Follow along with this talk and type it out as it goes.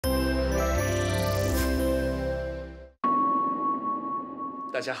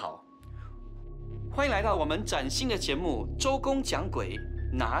大家好，欢迎来到我们崭新的节目《周公讲鬼，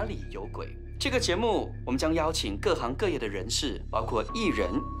哪里有鬼》。这个节目我们将邀请各行各业的人士，包括艺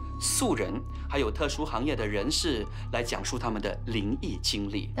人、素人，还有特殊行业的人士，来讲述他们的灵异经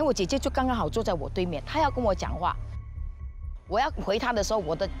历。那我姐姐就刚刚好坐在我对面，她要跟我讲话，我要回她的时候，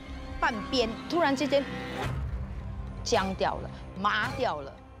我的半边突然之间僵掉了，麻掉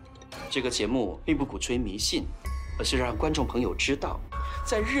了。这个节目并不鼓吹迷信，而是让观众朋友知道，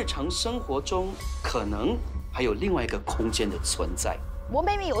在日常生活中可能还有另外一个空间的存在。我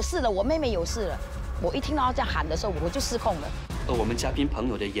妹妹有事了，我妹妹有事了。我一听到她这样喊的时候，我就失控了。而我们嘉宾朋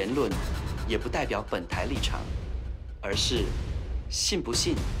友的言论，也不代表本台立场，而是信不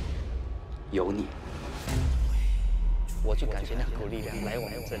信由你。我就感觉那股力量来我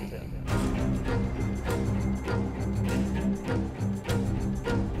们这里了。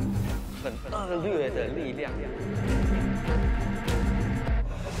很恶劣的力量。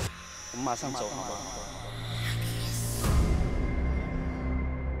我们马上走，好不好？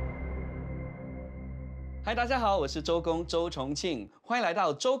嗨，大家好，我是周公周重庆，欢迎来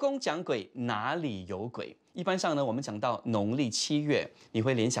到周公讲鬼，哪里有鬼？一般上呢，我们讲到农历7月，你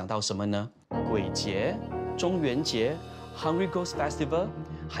会联想到什么呢？鬼节、中元节、Hungry Ghost Festival，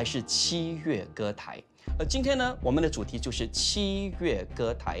 还是7月歌台？今天呢，我们的主题就是7月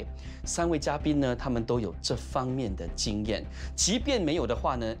歌台。3位嘉宾呢，他们都有这方面的经验，即便没有的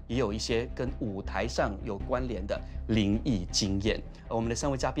话呢，也有一些跟舞台上有关联的灵异经验。而我们的3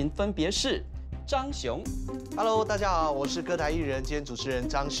位嘉宾分别是张雄 ，Hello， 大家好，我是歌台艺人兼主持人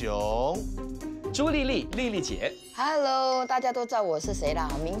张雄。朱丽丽，丽丽姐 Hello， 大家都知道我是谁啦？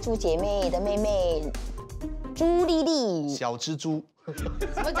明珠姐妹的妹妹朱丽丽。小蜘蛛。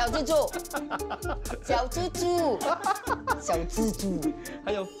什么小蜘蛛？小蜘蛛，小蜘蛛。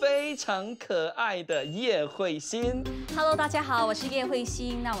还有非常可爱的叶慧欣。Hello， 大家好，我是叶慧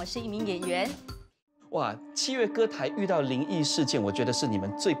欣，那我是一名演员。哇，7月歌台遇到灵异事件，我觉得是你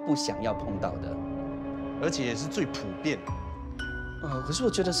们最不想要碰到的，而且也是最普遍。可是我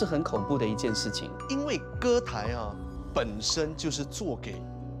觉得是很恐怖的一件事情，因为歌台啊本身就是做给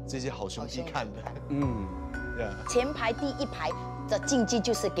这些好兄弟看的。前排第一排的禁忌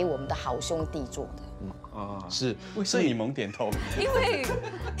就是给我们的好兄弟做的。是，所以你猛点头。因为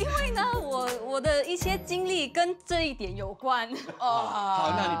呢，我的一些经历跟这一点有关。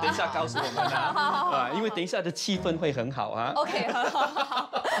好，那你等一下告诉我们啊。因为等一下的气氛会很好啊。OK， 好，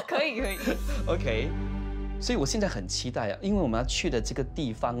可以。OK， 所以我现在很期待啊，因为我们要去的这个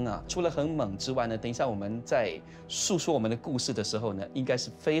地方啊，除了很猛之外呢，等一下我们在诉说我们的故事的时候呢，应该是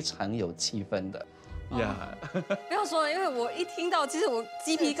非常有气氛的。呀，不要说了，因为我一听到，其实我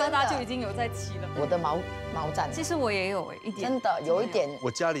鸡皮疙瘩就已经有在起了。我的毛战，其实我也有一点，真的有一点。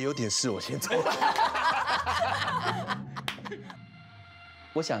我家里有点事，我先走。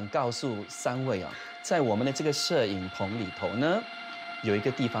我想告诉3位啊，在我们的这个摄影棚里头呢，有一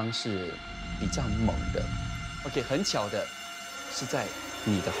个地方是比较猛的。OK， 很巧的是在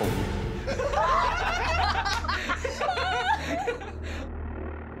你的后面。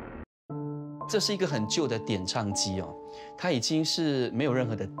这是一个很旧的点唱机哦，它已经是没有任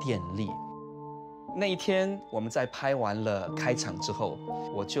何的电力。那一天我们在拍完了开场之后，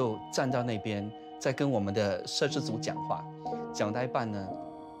我就站到那边，在跟我们的摄制组讲话，讲到一半呢，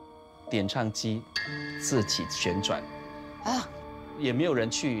点唱机自己旋转，也没有人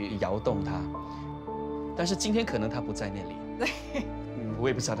去摇动它。但是今天可能它不在那里，对，我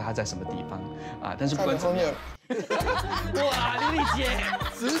也不知道它在什么地方啊。但是在你后面。哇，丽丽姐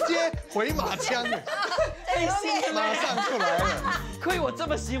直接回马枪，马上就来了。亏我这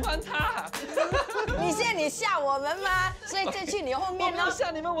么喜欢她。你吓我们吗？所以就去你后面我没有吓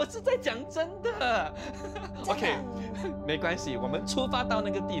你们，我是在讲真的。OK， 没关系，我们出发到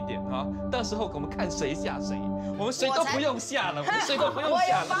那个地点哈，到时候我们看谁吓谁，我们谁都不用吓了，我们谁都不用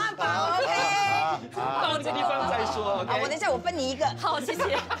吓了。我有法宝 ，OK。到这个地方再说 ，OK。我等一下我分你一个。好，谢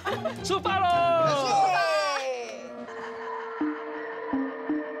谢。出发喽！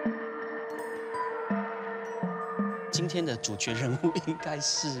今天的主角人物应该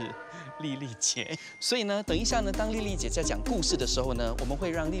是丽丽姐，所以呢，等一下呢，当丽丽姐在讲故事的时候呢，我们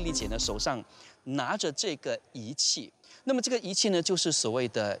会让丽丽姐呢手上拿着这个仪器。那么这个仪器呢，就是所谓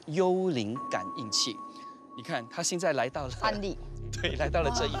的幽灵感应器。你看，她现在来到了案例，对，来到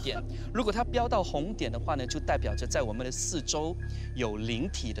了这一点。如果它标到红点的话呢，就代表着在我们的四周有灵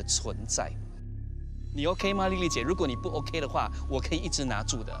体的存在。你 OK 吗，丽丽姐？如果你不 OK 的话，我可以一直拿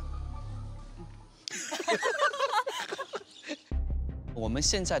住的。我们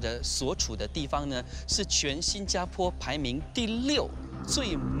现在的所处的地方呢，是全新加坡排名第6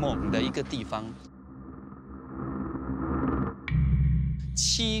最猛的一个地方。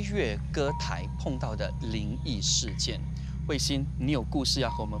七月歌台碰到的灵异事件。慧心，你有故事要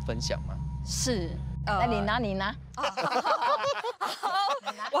和我们分享吗？是，那你拿。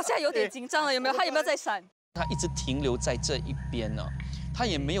我现在有点紧张了，有没有？他有没有在闪？他一直停留在这一边呢，他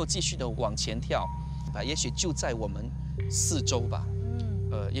也没有继续的往前跳，也许就在我们四周吧。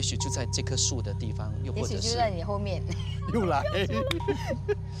也许就在这棵树的地方，又或者是也许就在你后面。又来。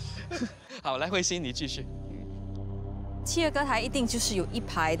好，来慧心，你继续。七月歌台一定就是有一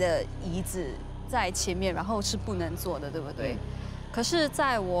排的椅子在前面，然后是不能坐的，对不对？可是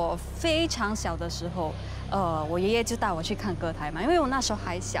在我非常小的时候，我爷爷就带我去看歌台嘛，因为我那时候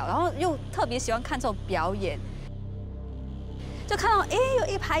还小，然后又特别喜欢看这种表演，就看到有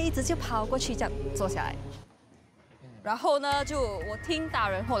一排椅子就跑过去这样坐下来。然后呢，就我听大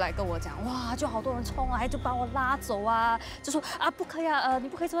人后来跟我讲，哇，就好多人冲来，就把我拉走啊，就说啊不可以啊，你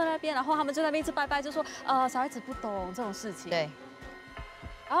不可以坐在那边。然后他们就在那边一直拜拜，就说小孩子不懂这种事情。对。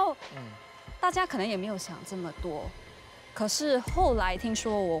然后，大家可能也没有想这么多，可是后来听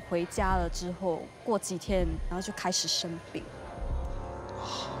说我回家了之后，过几天，然后就开始生病。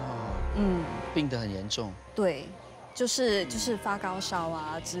病得很严重。对，就是发高烧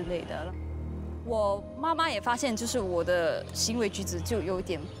啊之类的。我妈妈也发现，就是我的行为举止就有一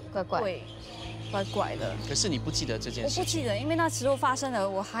点怪怪的。可是你不记得这件事？我不记得，因为那时候发生的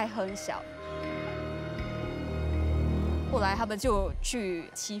我还很小。后来他们就去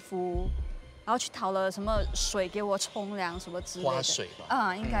祈福，然后去讨了什么水给我冲凉什么之类的。花水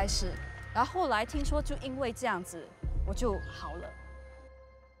吧。应该是。然后后来听说，就因为这样子，我就好了。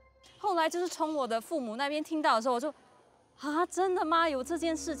后来就是从我的父母那边听到的时候，我就。真的吗？有这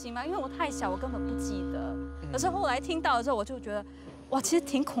件事情吗？因为我太小，我根本不记得。可是后来听到的时候，我就觉得，哇，其实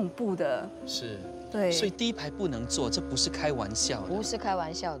挺恐怖的。是，对。所以第一排不能坐，这不是开玩笑的。不是开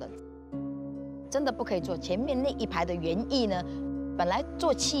玩笑的，真的不可以坐。前面那一排的原意呢，本来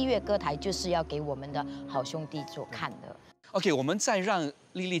做七月歌台就是要给我们的好兄弟做看的。OK， 我们再让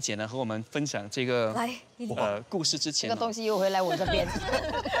丽丽姐呢和我们分享这个故事之前，这个东西又回来我这边。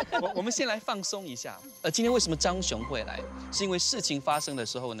我们先来放松一下。今天为什么张雄会来？是因为事情发生的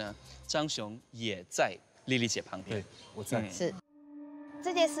时候呢，张雄也在丽丽姐旁边。对，我在。是，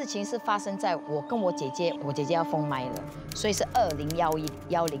这件事情是发生在我跟我姐姐要封麦了，所以是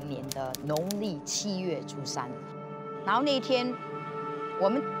2010年的农历7月初3。然后那一天我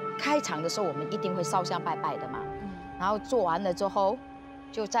们开场的时候，我们一定会烧香拜拜的嘛。然后做完了之后，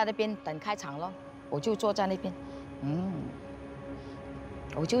就在那边等开场咯。我就坐在那边，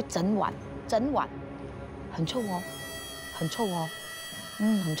我就整晚很臭哦，很臭哦，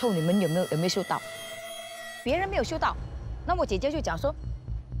很臭。你们有没有嗅到？别人没有嗅到，那我姐姐就讲说，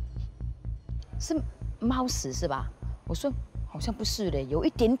是猫屎是吧？我说好像不是嘞，有一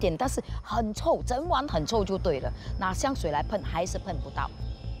点点，但是很臭，整晚很臭就对了。拿香水来喷还是喷不到，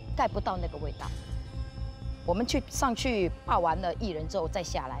盖不到那个味道。我们上去抱完了艺人之后再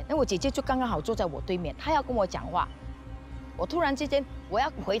下来，那我姐姐就刚刚好坐在我对面，她要跟我讲话。我突然之间我要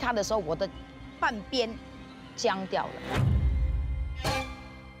回她的时候，我的半边僵掉了。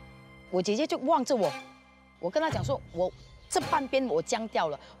我姐姐就望着我，我跟她讲说，我这半边我僵掉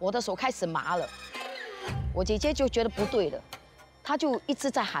了，我的手开始麻了。我姐姐就觉得不对了，她就一直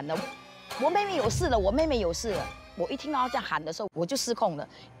在喊了，我妹妹有事了，我妹妹有事了。我一听到她这样喊的时候，我就失控了。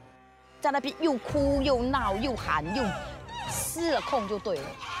在那边又哭又闹又喊又失了控就对了。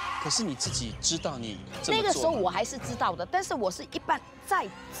可是你自己知道你这么做吗？那个时候我还是知道的，但是我是一般在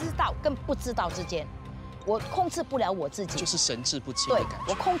知道跟不知道之间，我控制不了我自己，就是神志不清的感觉。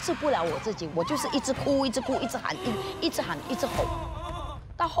我控制不了我自己，我就是一直哭一直哭一直喊一直喊一直吼，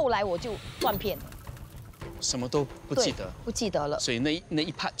到后来我就断片了，什么都不记得，不记得了。所以那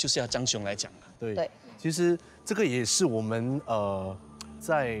一 part 就是要张雄来讲了。对，其实这个也是我们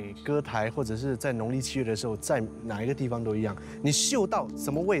在歌台或者是在农历7月的时候，在哪一个地方都一样，你嗅到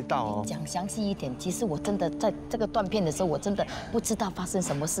什么味道哦？讲详细一点，其实我真的在这个断片的时候，我真的不知道发生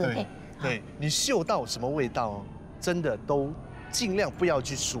什么事。对，你嗅到什么味道哦？真的都尽量不要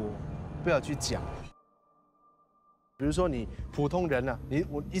去说，不要去讲。比如说你普通人啊，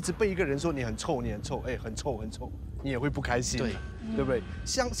我一直被一个人说你很臭，你很臭，很臭很臭，你也会不开心，对不对？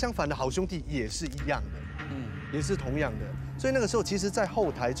相反的好兄弟也是一样的，也是同样的。所以那个时候，其实，在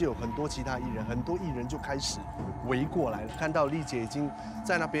后台就有很多其他艺人，很多艺人就开始围过来了，看到丽姐已经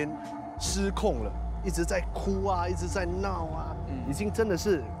在那边失控了，一直在哭啊，一直在闹啊，已经真的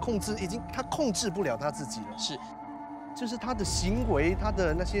是她控制不了她自己了。是，就是她的行为，她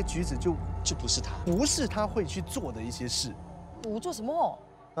的那些举止就不是她，不是她会去做的一些事。我做什么？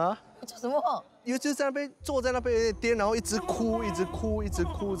啊？做什么？有就在那边坐在那边有点颠，然后一直哭，一直哭，一直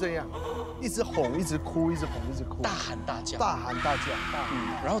哭这样，一直哄，一直哭，一直哄，一直哭，大喊大叫，大喊大叫，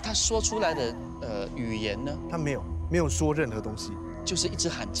然后他说出来的语言呢，他没有说任何东西，就是一直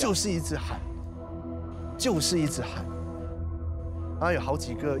喊叫，就是一直喊，就是一直喊。然后有好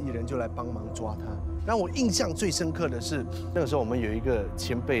几个艺人就来帮忙抓他。让我印象最深刻的是，那个时候我们有一个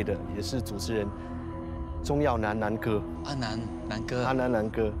前辈的，也是主持人，钟耀南哥，阿南哥，阿南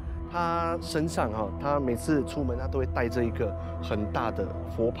哥，他身上哈，他每次出门他都会带着一个很大的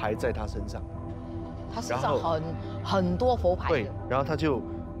佛牌在他身上。他身上很多佛牌。对，然后他就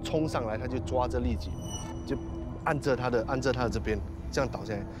冲上来，他就抓着丽姐，就按着他的这边，这样倒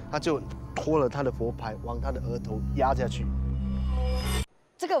下来，他就拖了他的佛牌往他的额头压下去。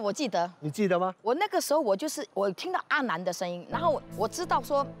这个我记得，你记得吗？我那个时候我听到阿南的声音，然后我知道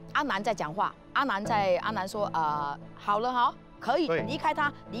说阿南在讲话，阿南说好了好，可以离开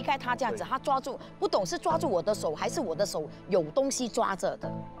他这样子，他抓住不懂是抓住我的手还是我的手有东西抓着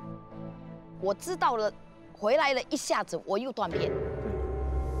的，我知道了，回来了一下子我又断片。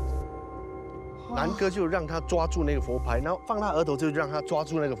南哥就让他抓住那个佛牌，然后放他额头就让他抓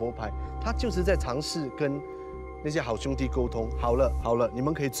住那个佛牌，他就是在尝试跟那些好兄弟沟通，好了，你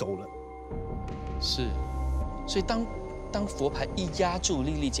们可以走了。是，所以当佛牌一压住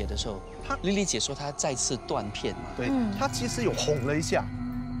莉莉姐的时候，莉莉姐说她再次断片嘛。对，她其实有哄了一下，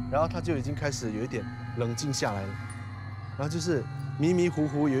然后她就已经开始有一点冷静下来了，然后就是迷迷糊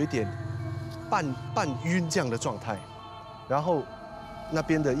糊有一点半晕这样的状态，然后那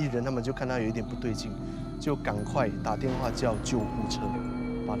边的艺人他们就看她有一点不对劲，就赶快打电话叫救护车，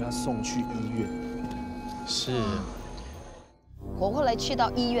把她送去医院。是，我后来去到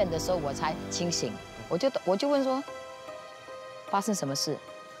医院的时候，我才清醒，我就问说，发生什么事？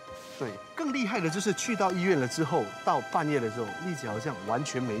对，更厉害的就是去到医院了之后，到半夜的时候，丽姐好像完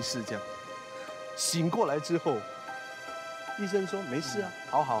全没事这样，醒过来之后，医生说没事啊，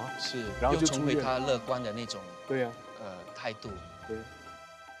好啊，是，然后就重回她乐观的那种，对啊，态度。对。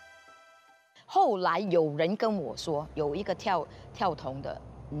后来有人跟我说，有一个跳童的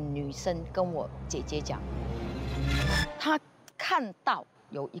女生跟我姐姐讲，她看到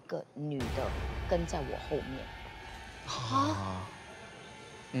有一个女的跟在我后面。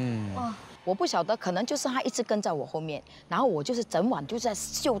我不晓得，可能就是她一直跟在我后面，然后我就是整晚就在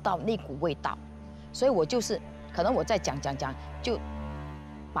嗅到那股味道，所以我就是可能我在讲，就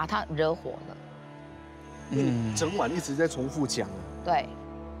把她惹火了。整晚一直在重复讲啊。对。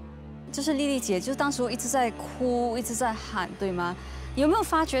就是莉莉姐，就是当时我一直在哭，一直在喊，对吗？有没有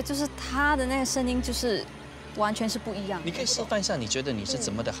发觉，就是她的那个声音，就是完全是不一样的？你可以示范一下，你觉得你是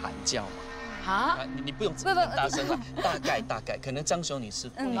怎么的喊叫吗？啊？你不用很大声了，大概，可能张雄女士，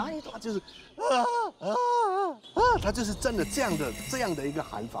哪里他就是他就是真的这样的一个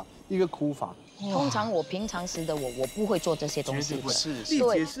喊法，一个哭法。通常我平常时的我不会做这些东西的，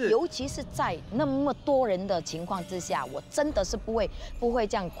对，尤其是在那么多人的情况之下，我真的是不会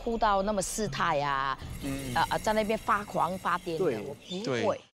这样哭到那么失态啊，在那边发狂发癫的，我不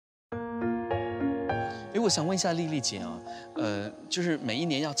会。我想问一下莉莉姐啊，就是每一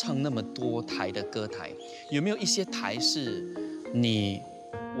年要唱那么多台的歌台，有没有一些台是你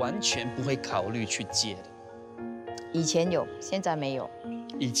完全不会考虑去接的？以前有，现在没有。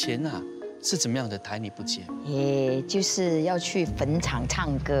以前啊，是怎么样的台你不接？就是要去坟场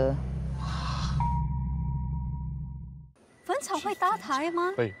唱歌。坟场会搭台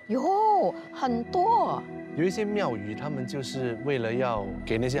吗？会，有很多。有一些庙宇，他们就是为了要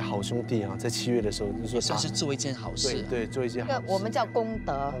给那些好兄弟啊，在7月的时候，就说算是做一件好事。对，做一件好事。我们叫功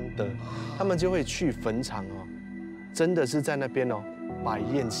德。他们就会去坟场哦，真的是在那边哦摆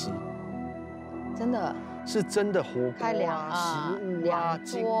宴席。真的。是真的火锅开2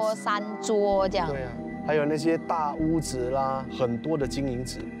桌、3桌这样。对啊，还有那些大屋子啦，很多的金银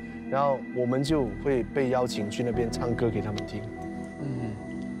纸，然后我们就会被邀请去那边唱歌给他们听。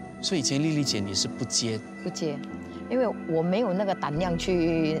所以以前莉莉姐你是不接，因为我没有那个胆量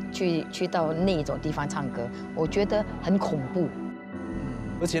去到那种地方唱歌，我觉得很恐怖。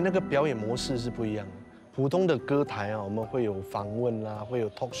而且那个表演模式是不一样的。普通的歌台啊，我们会有访问啦，会有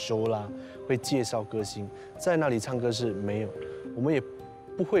talk show 啦，会介绍歌星，在那里唱歌是没有，我们也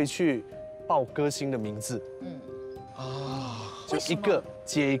不会去报歌星的名字。就一个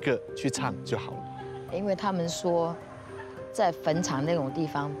接一个去唱就好了。因为他们说，在坟场那种地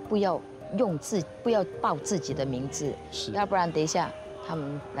方，不要报自己的名字，要不然等一下他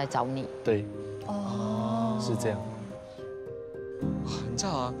们来找你。对，是这样。你知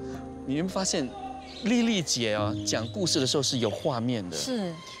道啊，你有没有发现？莉莉姐啊，讲故事的时候是有画面的。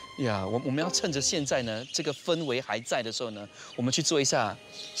是，呀，我们要趁着现在呢这个氛围还在的时候呢，我们去做一下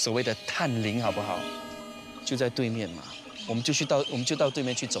所谓的探灵，好不好？就在对面嘛，我们就到对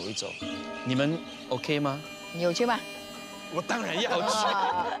面去走一走，你们 OK 吗？你有去吗？我当然要去。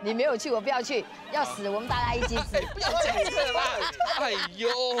你没有去，我不要去。要死，我们大家一起死。不要这样子啦！哎呦，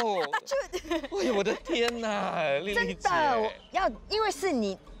哎呦，我的天哪，丽丽姐，真的要，因为是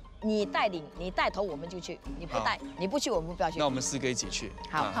你带领，你带头我们就去，你不去我们不要去。那我们4个一起去。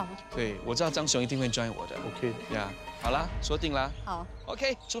好，对，我知道张雄一定会 join 我的。OK 呀，好啦，说定啦。好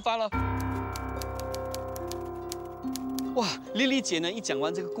 ，OK， 出发了。哇，丽丽姐呢一讲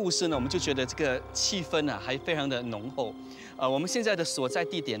完这个故事呢，我们就觉得这个气氛啊还非常的浓厚。我们现在的所在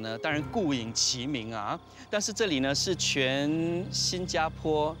地点呢，当然顾影其名啊，但是这里呢是全新加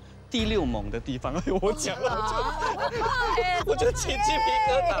坡第6猛的地方。哎呦，我讲了，我就起鸡皮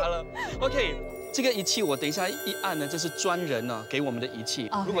疙瘩了。OK， 这个仪器我等一下一按呢，这是专人呢给我们的仪器。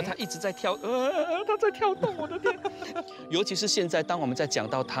如果它一直在跳，它在跳动，我的天！尤其是现在，当我们在讲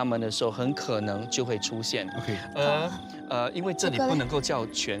到他们的时候，很可能就会出现。OK， 因为这里不能够叫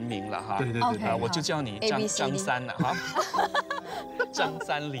全名了哈。对，我就叫你张三了哈。张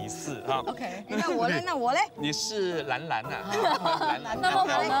三李四哈。OK， 那我嘞？你是兰兰呐。那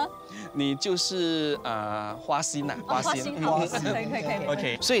我呢？你就是花心呐，花心。可以。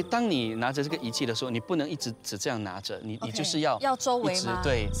OK， 所以当你拿着这个仪器的时候，你不能一直只这样拿着，你就是要周围吗？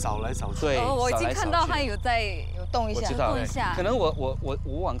对，扫来扫去。对，我已经看到他有动一下，我知道，可能我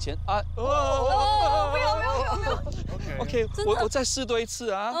往前啊，不要。OK， 我再试多一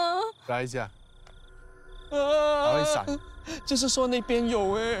次啊，来一下，还会闪。就是说那边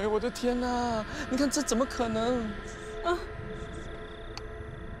有哎，我的天哪！你看这怎么可能？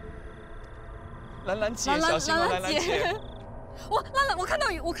兰兰姐，小心哦，兰兰姐！哇，兰兰，我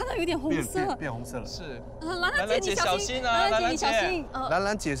看到有点红色，变红色了。是，兰兰姐你小心啊，兰兰姐你小心。兰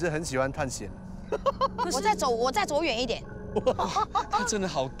兰姐是很喜欢探险。我再走远一点。她真的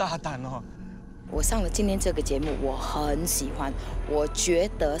好大胆哦。我上了今天这个节目，我很喜欢，我觉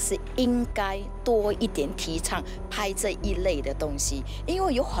得是应该多一点提倡拍这一类的东西，因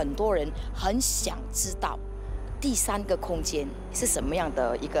为有很多人很想知道第3个空间是什么样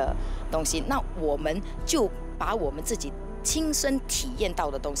的一个东西，那我们就把我们自己亲身体验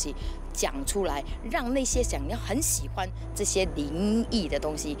到的东西讲出来，让那些很喜欢这些灵异的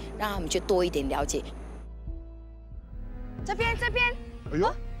东西，让他们去多一点了解。这边，哎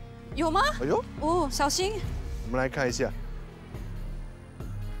呦。有吗？哎呦，哦，小心！我们来看一下。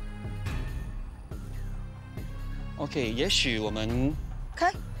OK， 也许我们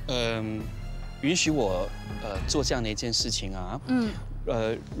看，允许我做这样的一件事情啊。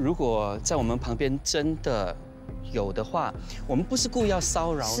如果在我们旁边真的有的话，我们不是故意要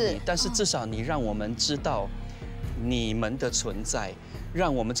骚扰你，但是至少你让我们知道你们的存在，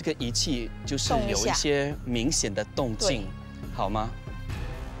让我们这个仪器就是有一些明显的动静，好吗？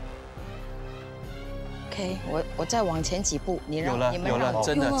 OK， 我再往前几步，你们让我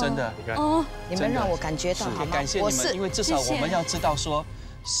真的哦，你们让我感觉到好吗？感谢你们，因为至少我们要知道说，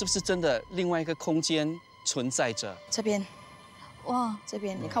是不是真的另外一个空间存在着。这边，哇，这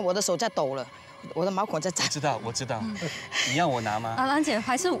边你看我的手在抖了，我的毛孔在颤。我知道，你要我拿吗？兰姐，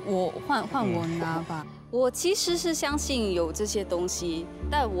还是我换我拿吧。我其实是相信有这些东西，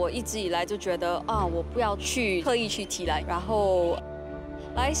但我一直以来就觉得我不要去刻意去提来，然后。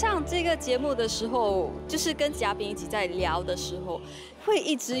 来上这个节目的时候，就是跟嘉宾一起在聊的时候，会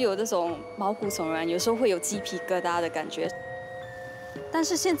一直有这种毛骨悚然，有时候会有鸡皮疙瘩的感觉。但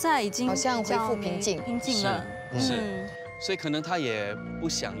是现在已经好像恢复平静了，是，所以可能他也不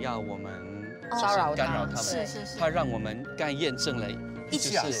想要我们骚扰干扰他们，是，他让我们刚验证了一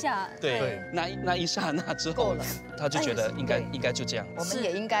下，对，那一刹那之后，他就觉得应该就这样。我们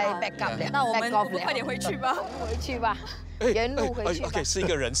也应该 back up 了，那我们快点回去吧，回去吧。 原路回去吧。OK， 是一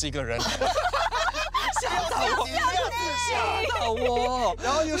个人。吓到我，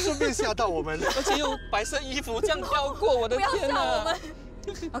然后又顺便吓到我们，而且用白色衣服这样飘过，我的天哪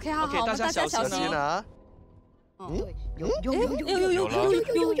 ！OK， 好，大家小心啊！有，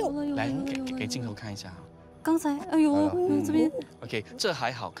来给镜头看一下。刚才，这边 OK， 这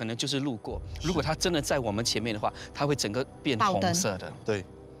还好，可能就是路过。如果他真的在我们前面的话，他会整个变红色的。对。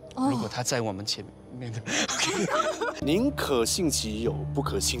 如果他在我们前面的，宁可信其有，不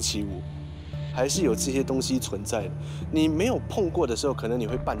可信其无，还是有这些东西存在的。你没有碰过的时候，可能你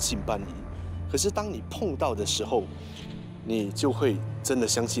会半信半疑；可是当你碰到的时候，你就会真的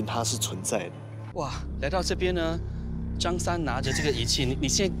相信它是存在的。哇，来到这边呢，张三拿着这个仪器，你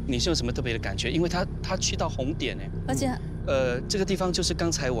现在有什么特别的感觉？因为他去到红点哎，而且这个地方就是刚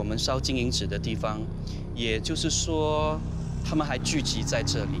才我们烧金银纸的地方，也就是说。他们还聚集在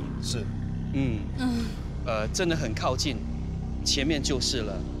这里。是，真的很靠近，前面就是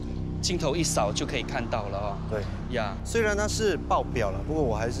了，镜头一扫就可以看到了哦。对呀，虽然它是爆表了，不过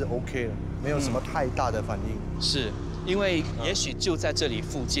我还是 OK 了，没有什么太大的反应。是因为也许就在这里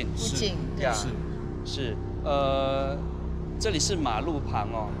附近。附近，呀，是，这里是马路旁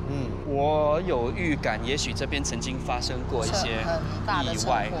哦。我有预感，也许这边曾经发生过一些意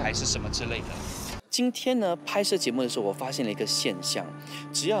外，还是什么之类的。今天呢，拍摄节目的时候，我发现了一个现象，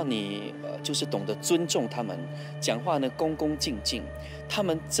只要你就是懂得尊重他们，讲话呢恭恭敬敬，他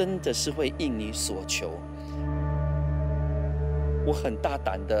们真的是会应你所求。我很大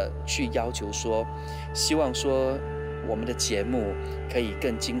胆的去要求说，希望说我们的节目可以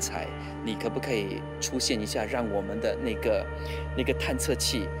更精彩，你可不可以出现一下，让我们的那个探测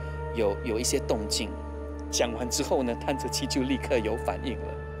器有一些动静？讲完之后呢，探测器就立刻有反应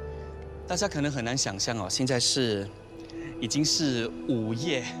了。大家可能很难想象哦，现在已经是午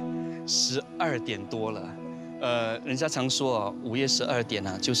夜12点多了。人家常说哦，午夜12点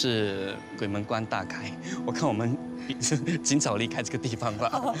啊，就是鬼门关大开。我看我们尽早离开这个地方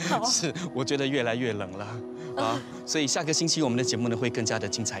吧。是，我觉得越来越冷了啊。所以下个星期我们的节目呢会更加的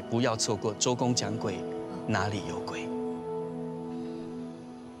精彩，不要错过。周公讲鬼，哪里有鬼？